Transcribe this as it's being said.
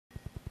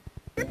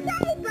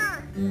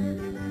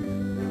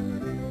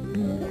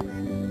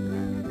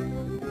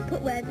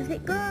But where does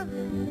it go?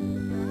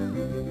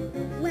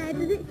 Where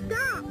does it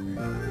stop?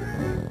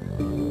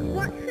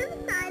 What's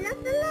inside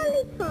of the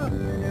lollipop?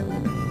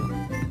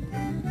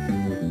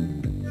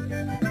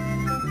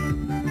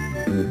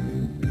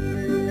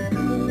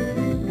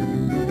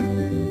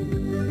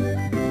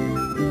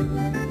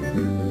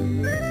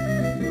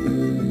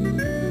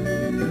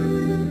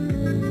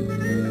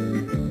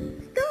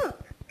 Stop!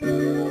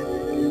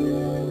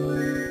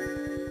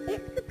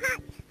 It's the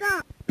patch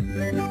stop!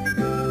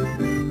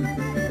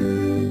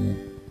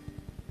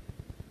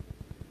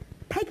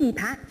 Peggy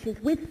Patch is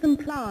with some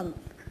plants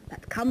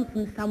that come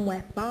from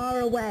somewhere far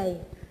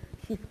away.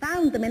 She's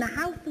found them in a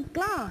house of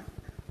glass.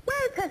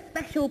 Where's her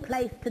special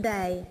place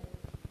today?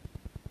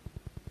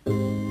 Hey,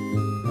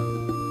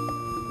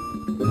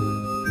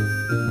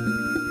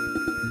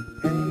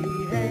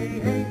 hey,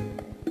 hey,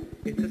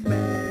 it's a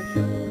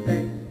special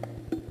day.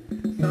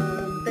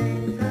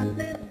 Something's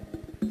happening,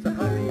 so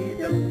hurry,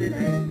 don't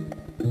delay.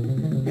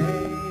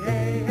 Hey,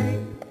 hey, hey,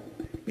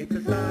 it's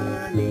a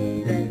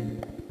sunny day.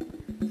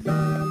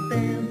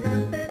 Something's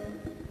happening,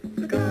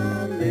 so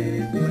come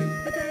live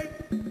with the day.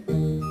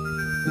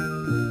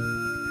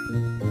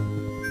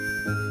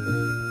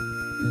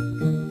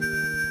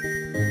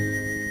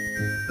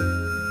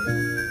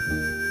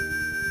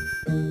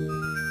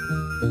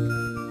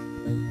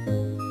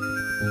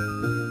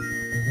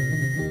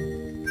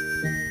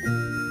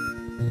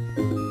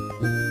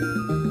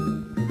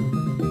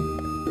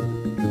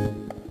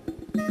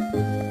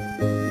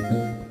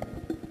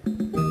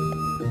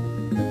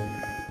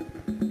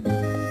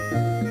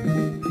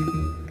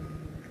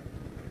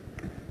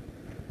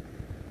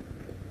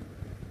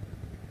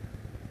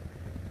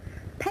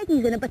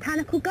 Peggy's in a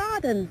botanical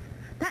garden.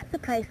 That's a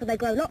place where they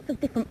grow lots of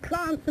different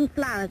plants and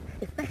flowers,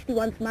 especially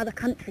ones from other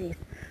countries.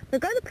 They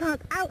grow the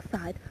plants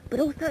outside, but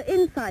also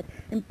inside,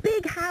 in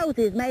big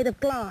houses made of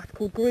glass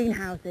called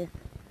greenhouses.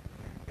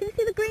 Can you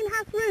see the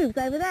greenhouse roofs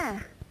over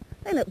there?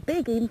 They look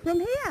big even from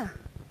here.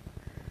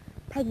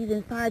 Peggy's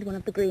inside one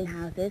of the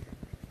greenhouses.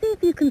 See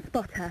if you can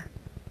spot her.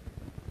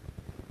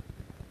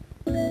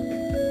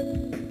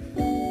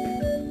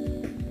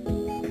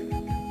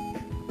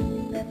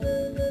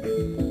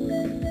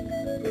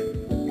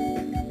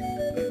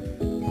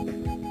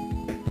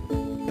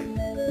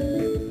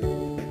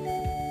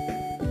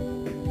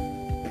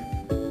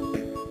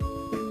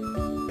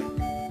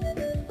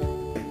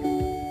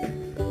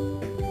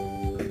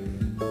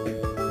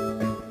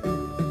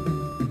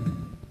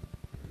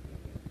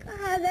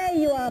 There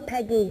you are,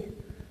 Peggy,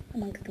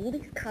 amongst all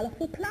these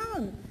colourful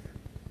plants.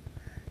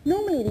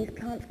 Normally these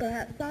plants grow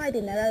outside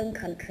in their own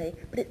country,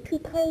 but it's too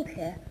cold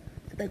here,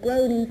 so they're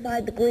grown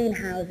inside the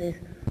greenhouses,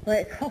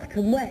 where it's hot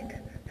and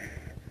wet.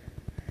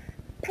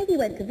 Peggy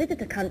went to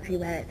visit a country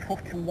where it's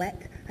hot and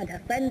wet, and her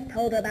friends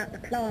told her about the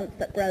plants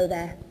that grow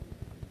there.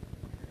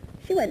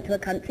 She went to a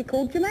country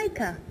called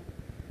Jamaica.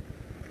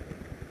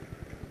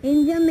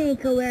 In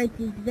Jamaica, where it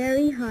is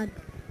very hot,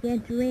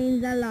 yet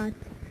rains a lot,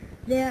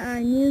 there are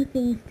new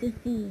things to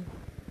see.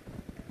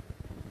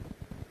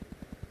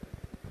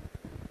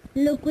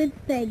 Look with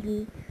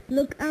Peggy.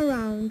 Look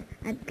around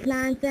at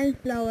plants and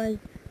flowers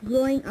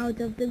growing out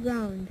of the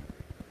ground.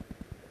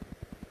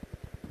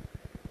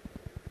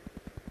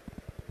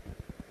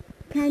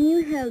 Can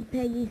you help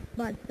Peggy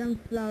spot some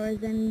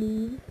flowers and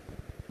leaves?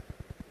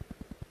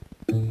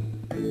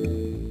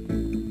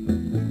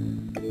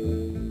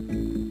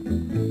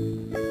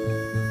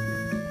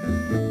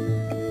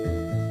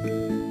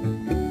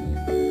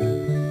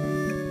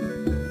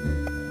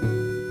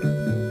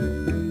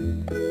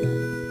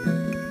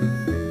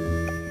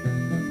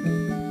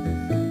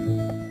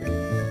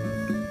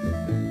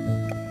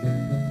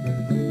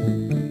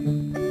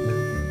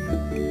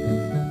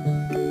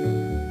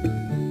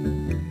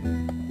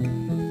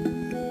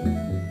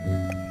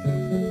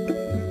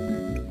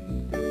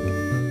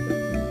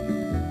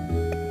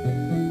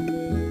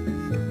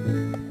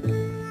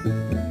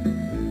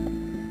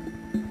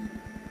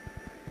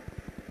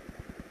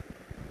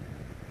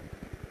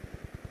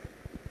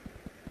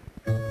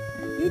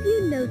 Did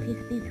you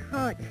notice these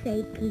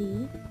heart-shaped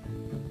leaves?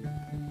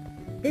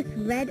 This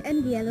red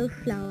and yellow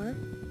flower?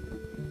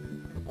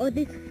 Or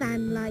this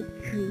fan-like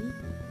tree?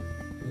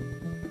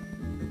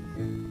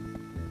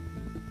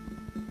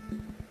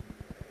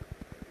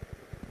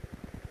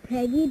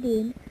 Peggy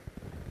did.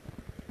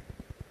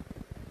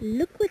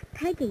 Look with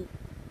Peggy.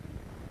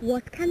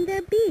 What can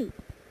there be?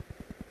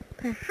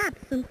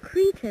 Perhaps some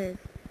creatures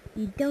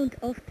you don't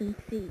often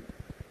see.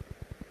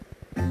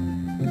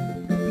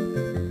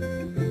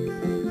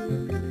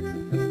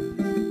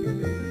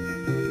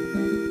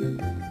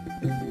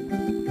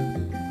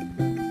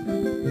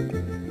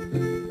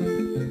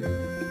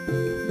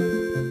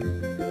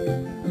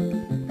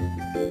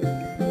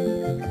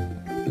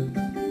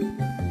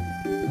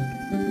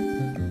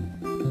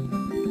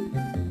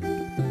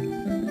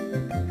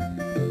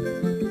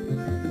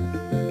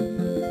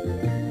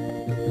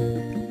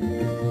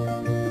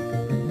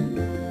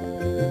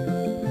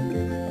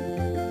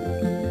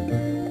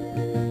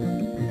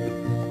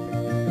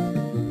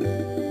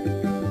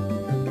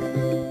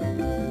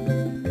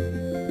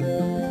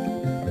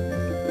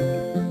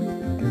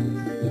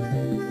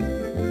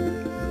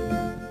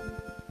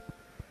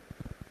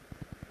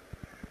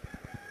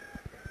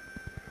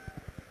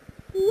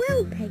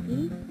 Hello,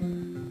 Peggy.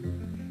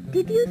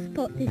 Did you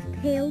spot this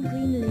pale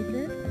green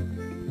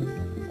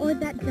lizard? Or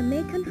that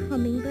Jamaican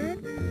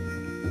hummingbird?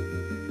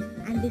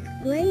 And this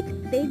great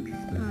big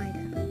spider?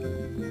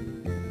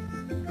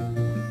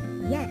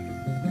 Yes,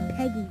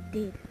 Peggy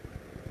did.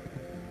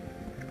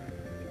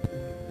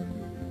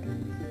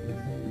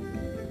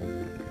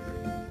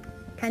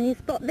 Can you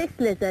spot this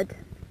lizard?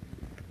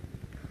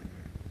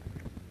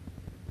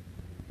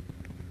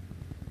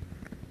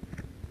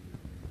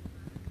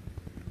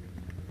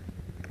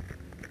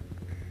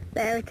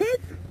 There it is.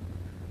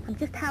 I'm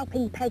just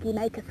helping Peggy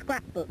make a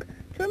scrapbook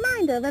to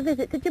remind her of a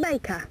visit to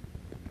Jamaica.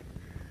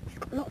 She's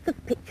got lots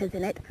of pictures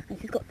in it, and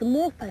she's got some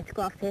more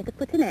photographs here to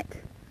put in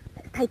it.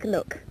 Let's take a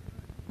look.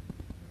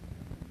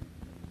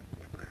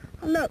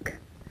 Oh look,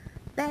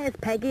 there's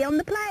Peggy on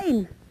the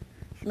plane.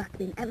 She must have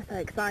been ever so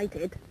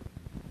excited.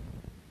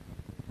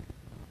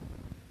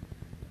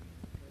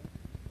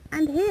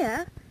 And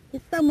here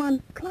is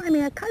someone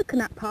climbing a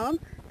coconut palm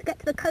to get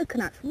to the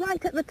coconuts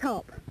right at the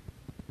top.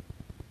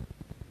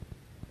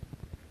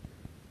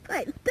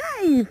 It's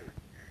Dave!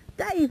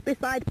 Dave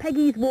beside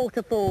Peggy's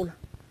waterfall.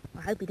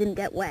 I hope he didn't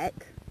get wet.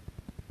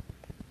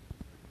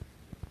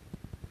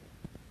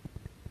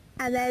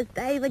 And there's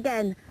Dave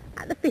again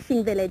at the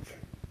fishing village.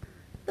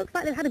 Looks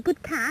like they've had a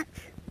good catch.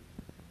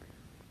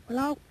 Well,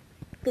 I'll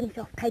finish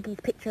off Peggy's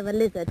picture of a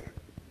lizard.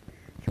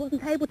 She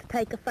wasn't able to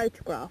take a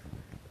photograph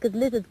because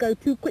lizards go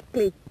too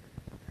quickly.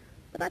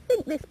 But I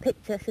think this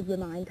picture should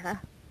remind her.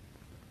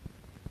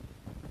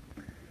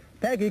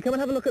 Peggy, come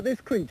and have a look at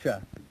this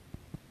creature.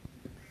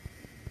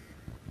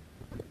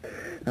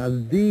 Now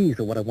these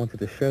are what I wanted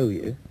to show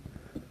you.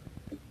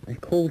 They're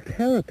called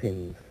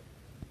terrapins.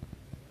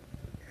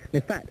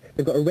 In fact,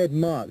 they've got a red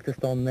mark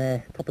just on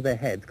their top of their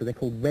heads because they're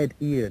called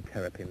red-eared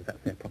terrapins.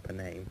 That's their proper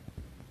name.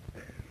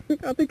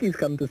 I think he's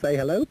come to say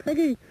hello,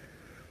 Peggy.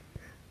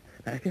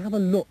 Now if you have a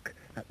look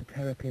at the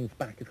terrapin's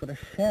back, it's got a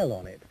shell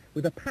on it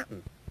with a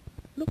pattern.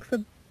 Looks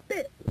a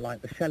bit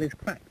like the shell is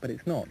cracked, but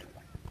it's not.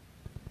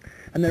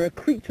 And there are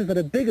creatures that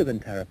are bigger than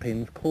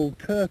terrapins called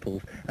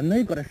turtles, and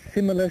they've got a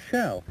similar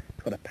shell.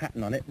 It's got a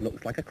pattern on it,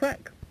 looks like a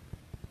crack.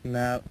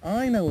 Now,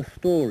 I know a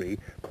story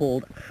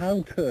called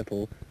How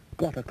Turtle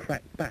Got a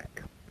Cracked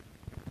Back.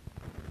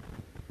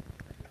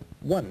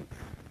 Once,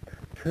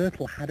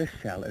 Turtle had a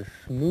shell as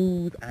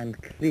smooth and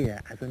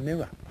clear as a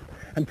mirror.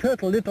 And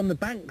Turtle lived on the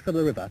banks of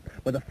the river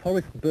where the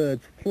forest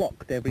birds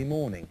flocked every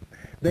morning.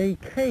 They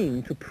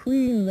came to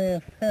preen their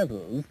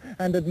feathers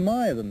and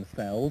admire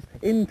themselves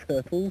in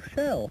Turtle's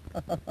shell.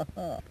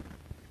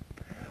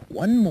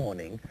 One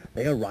morning,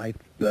 they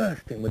arrived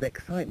bursting with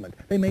excitement.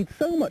 They made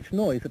so much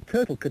noise that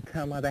Turtle could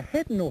tell neither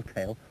head nor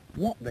tail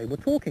what they were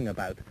talking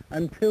about,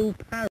 until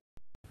Paris,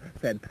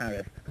 said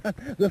Paris,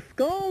 the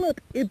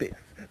scarlet ibis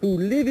who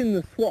live in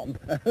the swamp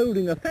are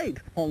holding a fete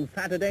on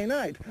Saturday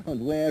night, and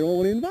we're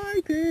all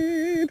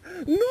invited.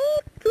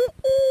 Not to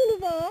all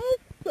of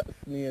us,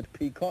 sneered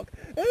Peacock,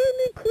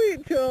 only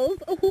creatures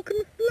who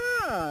can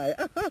fly.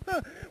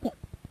 What,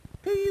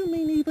 do you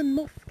mean even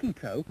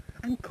mosquito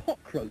and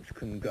cockroach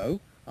can go?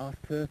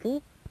 Asked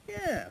Turtle.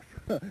 Yes,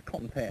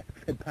 compare,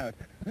 said Parrot.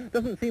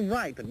 Doesn't seem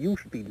right that you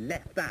should be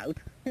left out.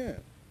 Yeah.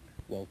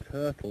 Well,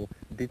 Turtle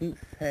didn't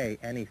say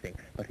anything,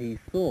 but he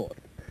thought,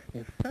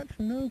 if such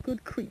no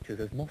good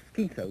creatures as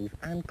mosquitoes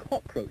and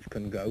cockroach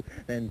can go,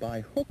 then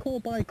by hook or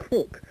by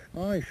crook,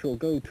 I shall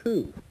go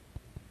too.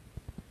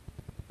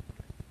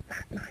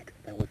 That night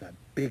there was a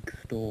big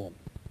storm.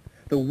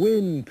 The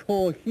wind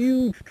tore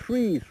huge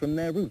trees from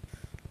their roots.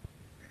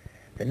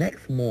 The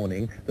next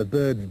morning, the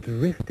birds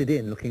drifted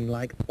in looking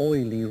like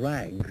oily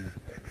rags.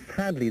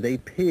 Sadly, they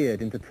peered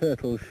into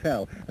Turtle's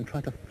shell and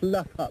tried to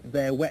fluff up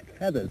their wet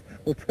feathers,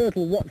 while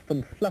Turtle watched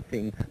them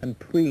fluffing and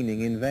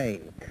preening in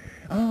vain.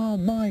 Ah,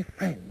 my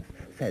friends,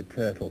 said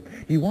Turtle,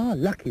 you are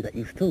lucky that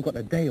you've still got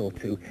a day or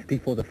two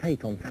before the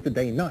fete on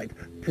Saturday night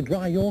to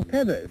dry your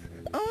feathers.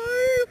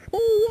 I, for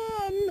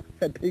one,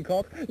 said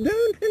Peacock,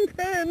 don't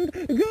intend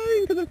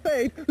going to the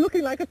fete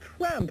looking like a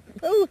tramp.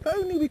 Oh, if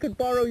only we could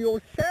borrow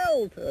your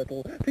shell,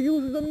 Turtle, to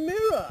use as a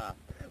mirror.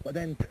 Well,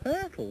 then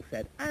Turtle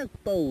said, as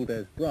bold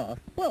as brass,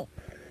 well,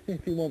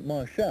 if you want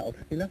my shell,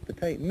 you'll have to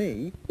take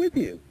me with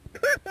you.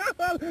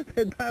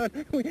 Said Parrot,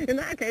 in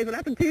that case we'll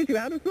have to teach you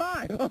how to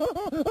fly.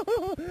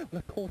 Well,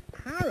 of course,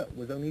 Parrot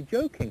was only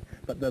joking,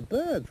 but the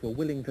birds were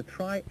willing to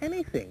try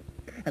anything,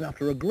 and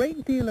after a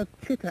great deal of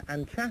chitter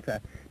and chatter,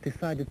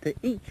 decided to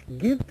each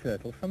give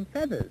Turtle some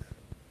feathers.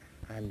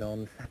 And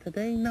on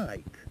Saturday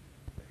night,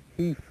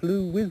 he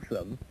flew with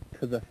them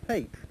to the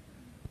fete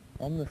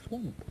on the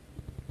swamp.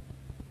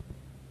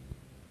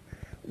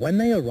 When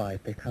they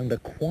arrived, they found a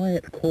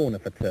quiet corner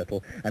for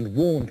Turtle and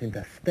warned him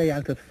to stay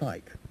out of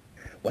sight.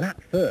 Well,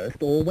 at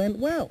first, all went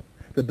well.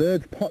 The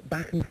birds popped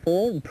back and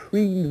forth and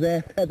preened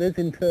their feathers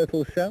in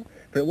Turtle's shell,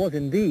 for it was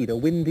indeed a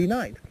windy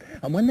night.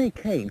 And when they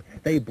came,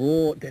 they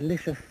brought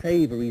delicious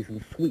savouries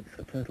and sweets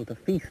for Turtle to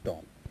feast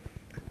on.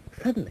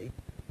 Suddenly,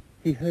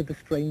 he heard the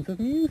strains of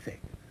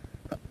music.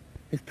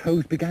 His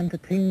toes began to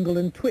tingle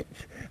and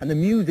twitch, and the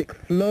music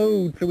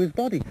flowed through his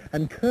body,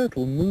 and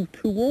Turtle moved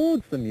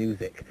towards the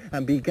music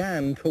and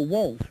began to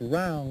waltz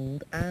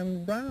round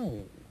and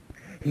round.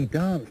 He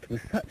danced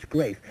with such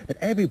grace that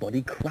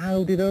everybody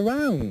crowded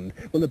around.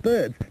 Well, the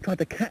birds tried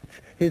to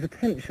catch his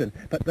attention,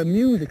 but the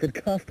music had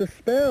cast a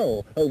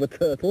spell over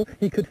Turtle.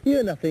 He could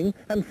hear nothing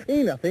and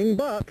see nothing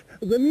but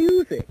the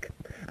music.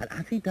 And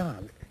as he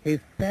danced, his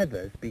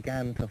feathers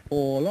began to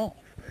fall off.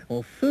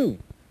 Well,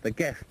 soon the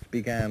guests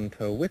began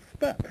to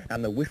whisper,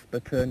 and the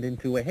whisper turned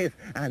into a hiss,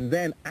 and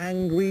then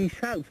angry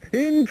shouts.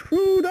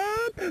 "Intruder!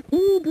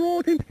 Who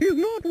brought him? He's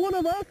not one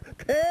of us!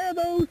 Tear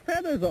those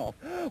feathers off!"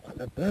 Well,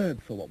 the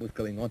birds saw what was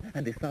going on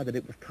and decided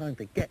it was time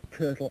to get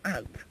Turtle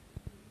out.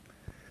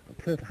 Well,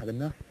 Turtle had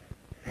enough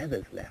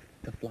feathers left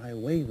to fly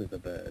away with the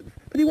birds,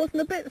 but he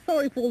wasn't a bit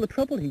sorry for all the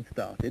trouble he'd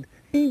started.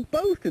 He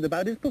boasted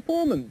about his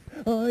performance.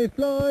 "I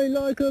fly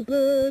like a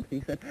bird,"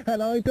 he said,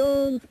 "and I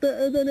dance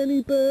better than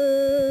any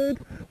bird."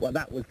 Well,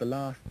 that was the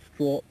last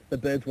straw. The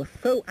birds were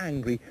so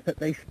angry that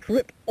they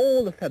stripped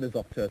all the feathers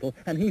off Turtle,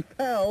 and he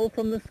fell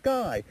from the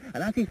sky.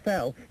 And as he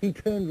fell, he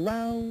turned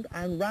round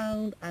and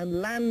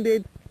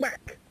landed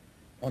whack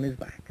on his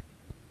back.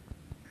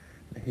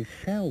 His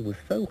shell was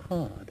so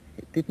hard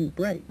it didn't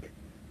break,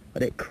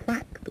 but it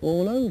cracked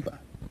all over.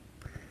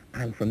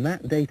 And from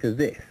that day to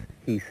this,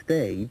 he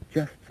stayed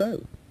just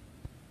so.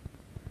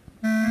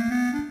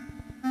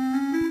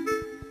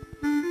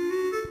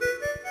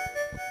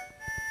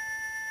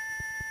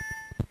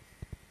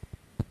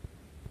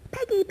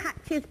 Peggy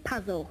Patch's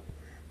puzzle.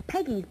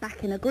 Peggy's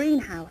back in a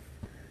greenhouse.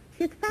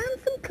 She has found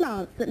some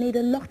plants that need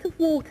a lot of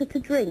water to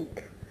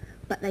drink,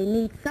 but they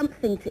need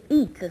something to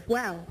eat as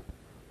well.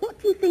 What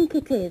do you think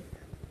it is?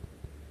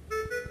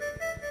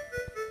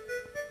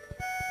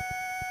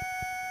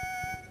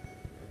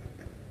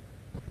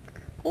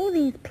 All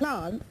these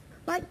plants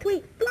like to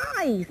eat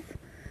flies,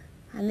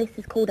 and this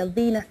is called a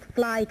Venus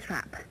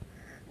flytrap.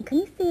 And can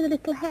you see the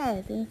little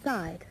hairs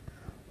inside?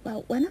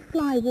 Well, when a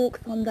fly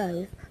walks on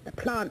those, the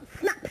plant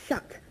snaps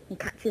shut and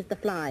catches the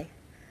fly.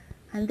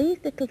 And these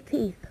little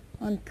teeth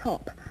on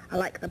top are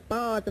like the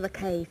bars of a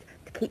cage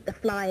to keep the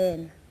fly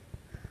in.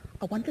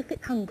 I wonder if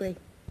it's hungry.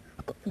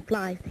 I've got some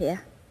flies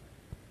here.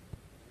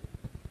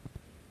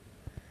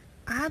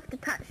 I have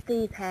detached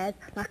these hairs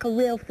like a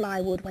real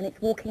fly would when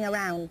it's walking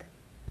around.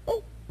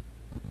 Oh,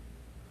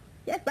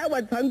 yes, that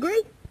one's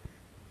hungry.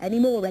 Any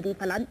more ready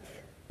for lunch?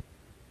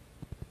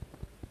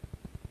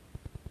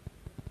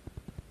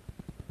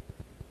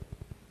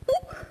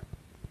 Oh.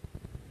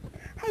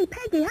 Hey,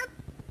 Peggy,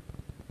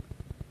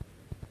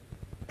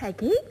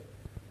 Peggy?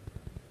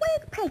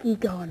 Where's Peggy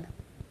gone?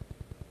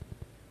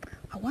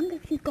 I wonder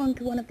if she's gone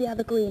to one of the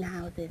other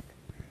greenhouses.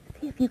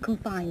 See if you can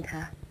find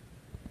her.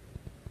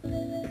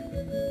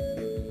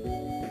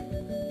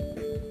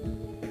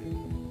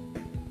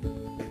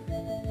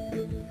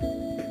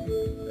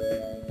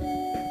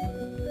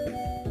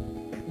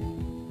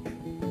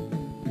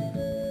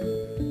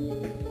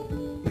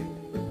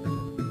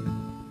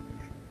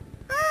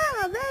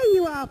 Ah, there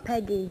you are,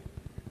 Peggy.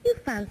 You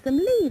found some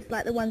leaves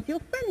like the ones your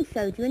friend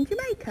showed you in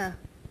Jamaica.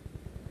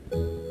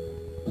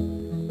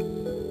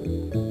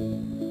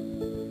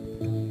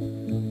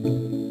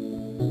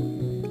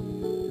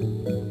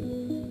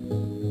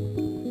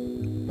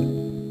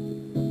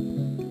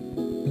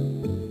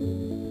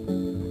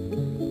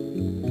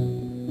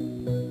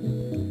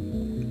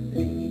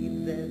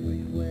 Leaves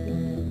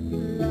everywhere,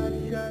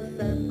 luscious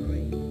and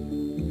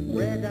green,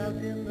 spread out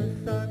in the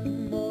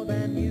sun more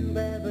than you've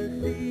ever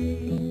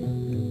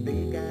seen.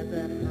 Big as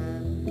a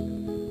hand,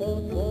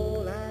 or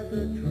tall as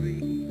a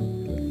tree,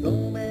 so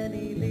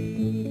many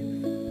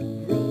leaves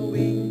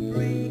growing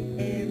free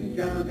in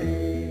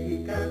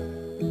Jamaica,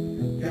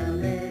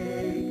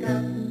 Jamaica,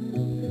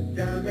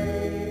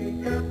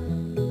 Jamaica,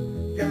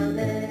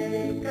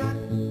 Jamaica,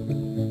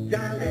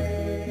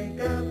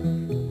 Jamaica,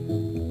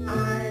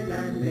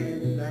 island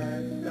in the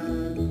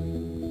sun.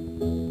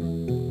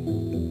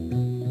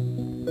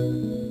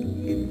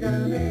 In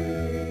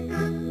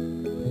Jamaica,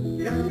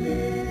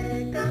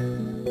 Jamaica,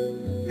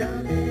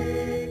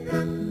 Jamaica,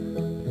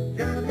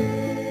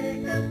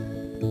 Jamaica,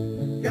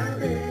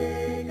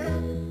 Jamaica,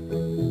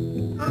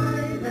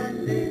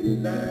 island in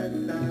the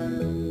sun.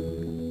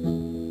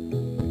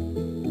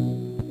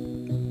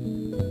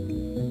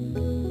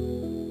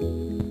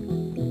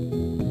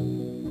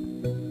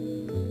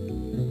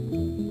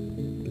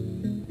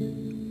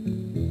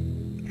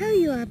 Here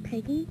you are,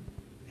 Peggy.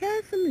 Here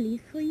are some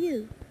leaves for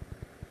you.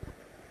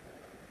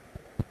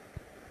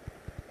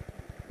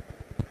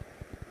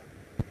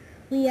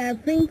 We are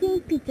printing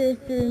pictures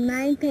to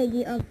remind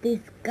Peggy of this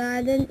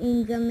garden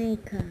in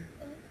Jamaica.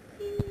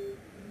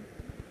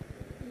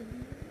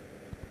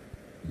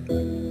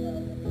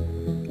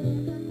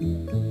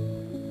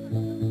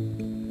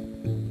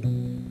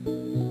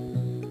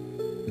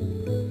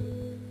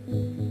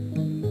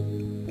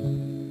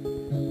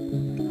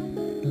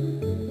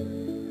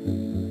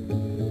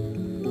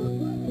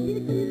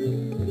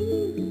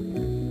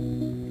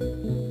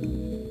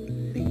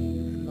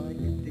 Leaves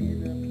like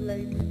dinner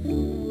plates,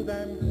 smooth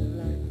and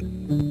flat,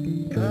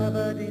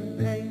 covered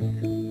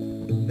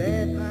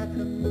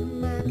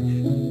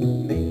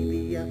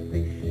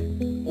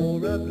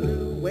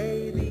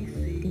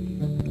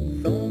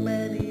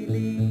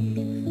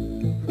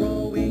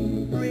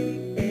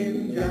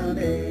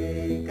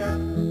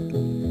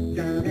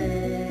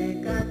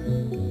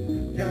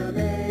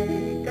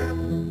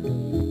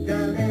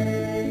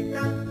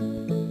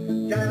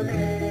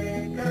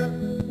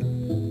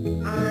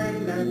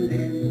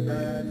in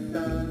the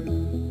sun.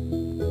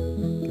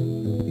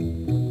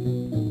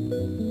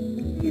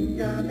 In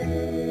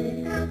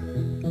Jamaica,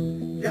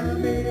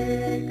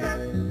 Jamaica,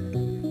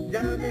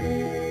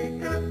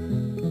 Jamaica,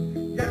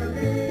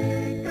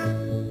 Jamaica,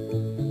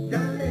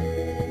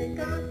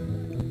 Jamaica,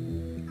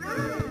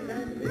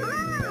 island in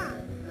the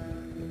sun.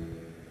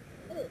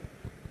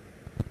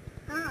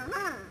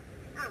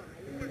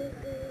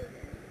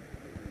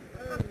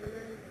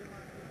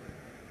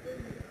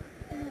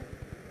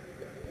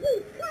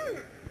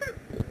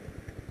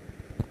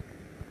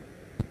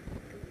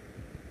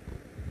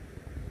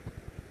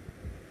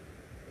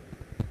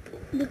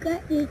 Look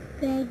at this,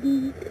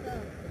 Peggy.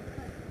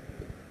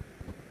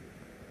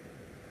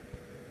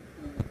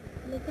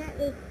 Look at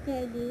this,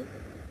 Peggy.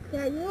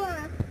 There you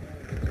are.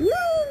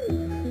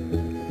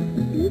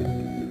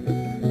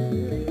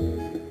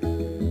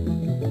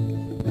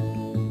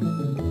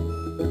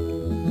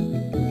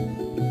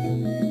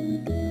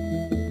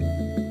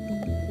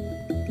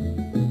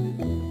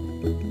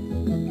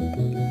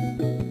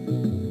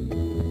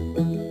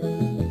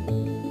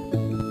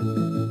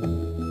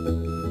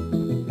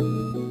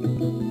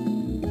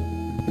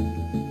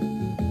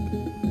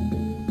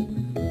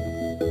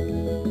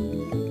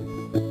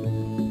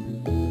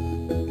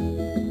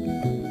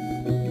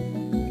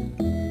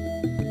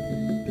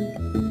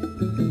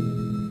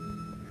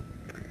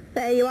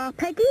 There you are,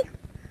 Peggy.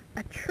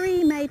 A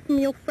tree made from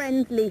your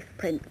friend's leaf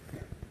prints.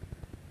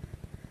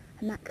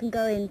 And that can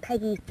go in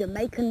Peggy's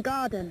Jamaican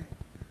garden.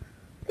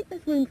 I think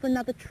there's room for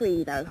another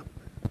tree, though.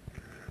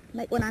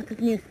 Make one out of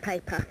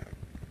newspaper.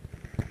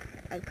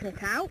 Open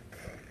it out.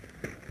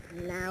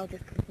 And now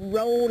just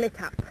roll it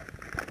up.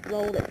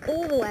 Roll it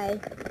all the way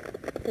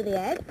to the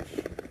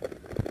edge.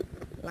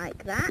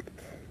 Like that.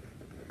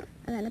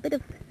 And then a bit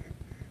of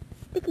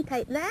sticky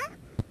tape there.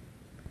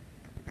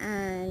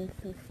 And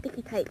some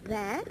sticky tape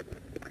there.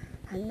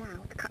 And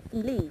now to cut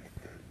some leaves.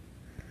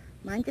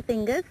 Mind your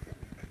fingers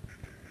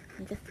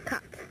and just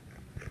cut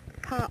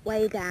part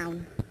way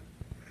down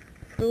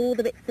through all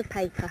the bits of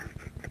paper.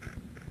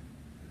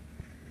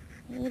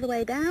 All the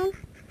way down.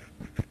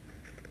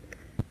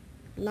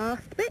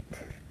 Last bit.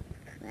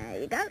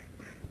 There you go.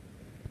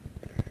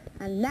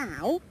 And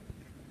now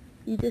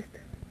you just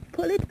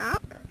pull it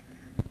up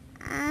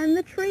and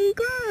the tree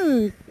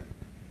grows.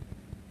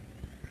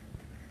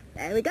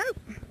 There we go.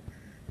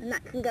 And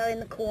that can go in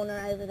the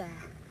corner over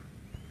there.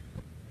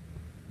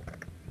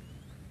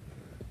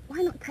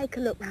 Why not take a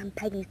look round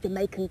Peggy's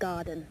Jamaican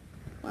garden?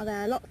 Well,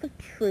 there are lots of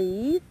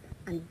trees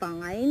and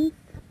vines.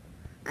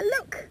 And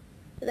look,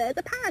 there's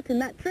a parrot in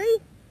that tree.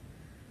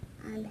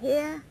 And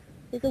here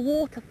is a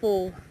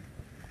waterfall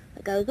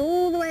that goes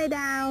all the way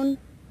down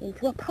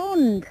into a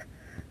pond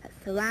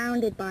that's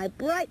surrounded by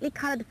brightly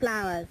coloured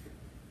flowers.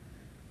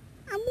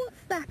 And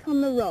what's that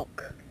on the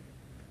rock?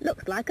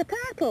 Looks like a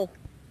turtle.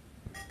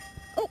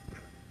 Oh,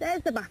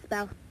 there's the bus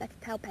bell. Let's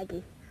tell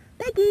Peggy.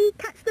 Peggy,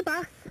 catch the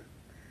bus.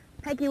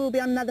 Peggy will be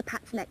on another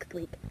patch next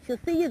week. She'll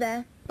see you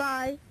there.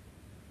 Bye.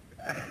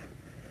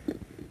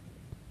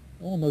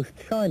 Almost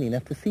shiny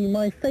enough to see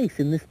my face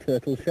in this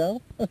turtle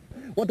shell.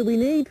 What do we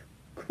need?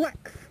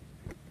 Cracks.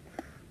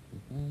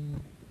 And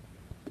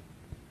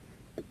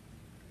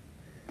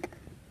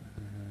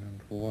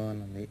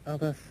one on the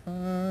other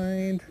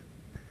side.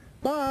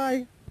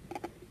 Bye.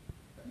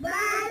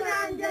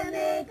 Bye, from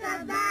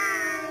Jamaica.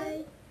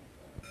 Bye.